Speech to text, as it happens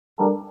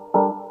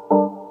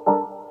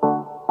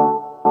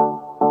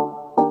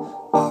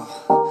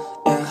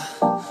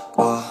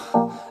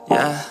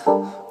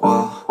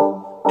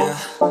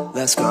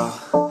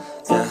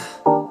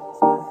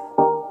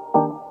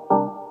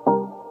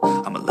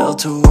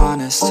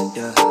honest,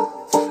 yeah,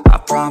 I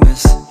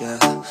promise, yeah.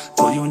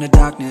 Pull you in the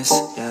darkness,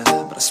 yeah,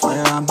 but I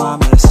swear I'm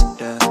harmless,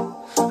 yeah.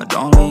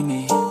 Don't leave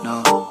me,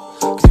 no,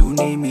 cause you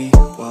need me,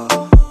 whoa.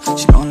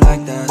 She don't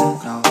like that,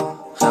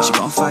 no, she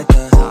gon' fight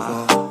that,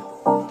 whoa.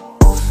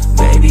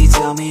 Baby,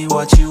 tell me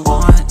what you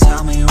want,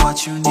 tell me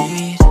what you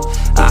need.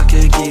 I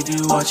could give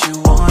you what you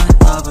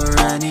want, love or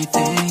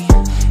anything.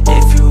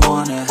 If you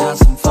wanna have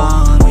some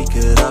fun, we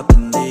could up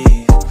and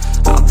leave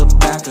out the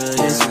back of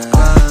this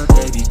club,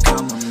 baby,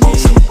 come with me.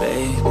 So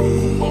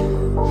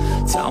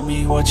baby, tell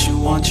me what you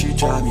want, you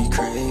drive me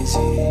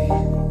crazy.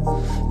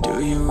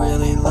 Do you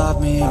really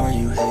love me or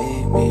you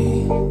hate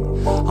me?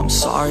 I'm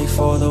sorry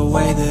for the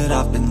way that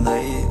I've been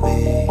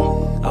lately,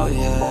 oh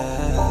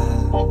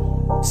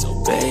yeah.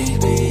 So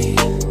baby,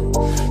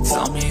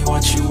 tell me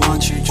what you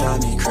want, you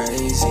drive me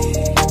crazy.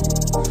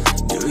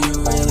 Do you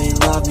really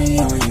love me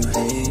or you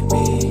hate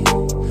me?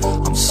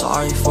 I'm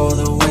sorry for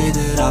the way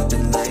that I've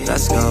been lately.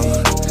 Let's go,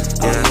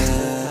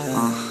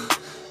 yeah.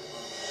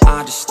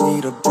 I just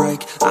need a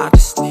break, I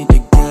just need to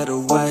get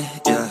away,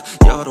 yeah.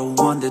 You're the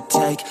one to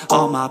take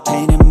all my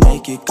pain and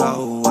make it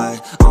go away.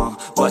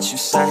 What you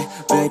say,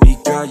 baby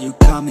girl, you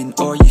coming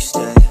or you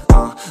stay?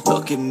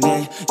 Look at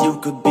me, you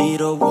could be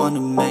the one to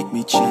make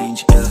me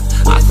change, yeah.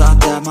 I thought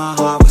that my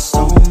heart was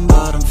stone,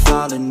 but I'm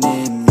falling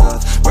in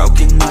love.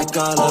 Broken like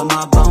all of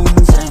my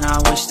bones, and I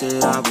wish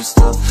that I was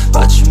tough.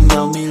 But you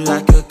melt me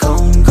like a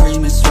cone,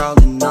 cream is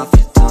rolling off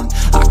your tongue.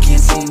 I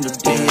can't seem to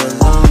be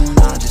alone,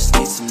 I just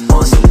need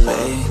someone to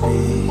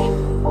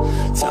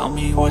baby, tell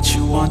me what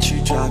you want,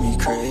 you drive me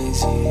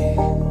crazy.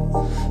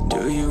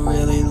 Do you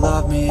really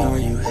love me or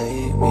you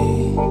hate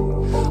me?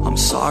 I'm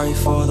sorry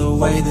for the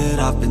way that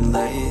I've been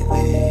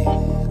lately,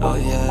 oh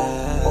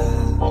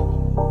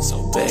yeah.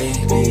 So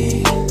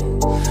baby,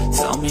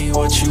 tell me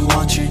what you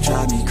want, you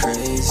drive me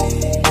crazy.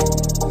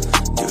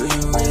 Do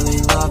you really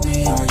love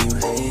me or you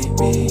hate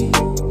me?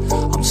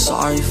 I'm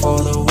sorry for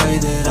the way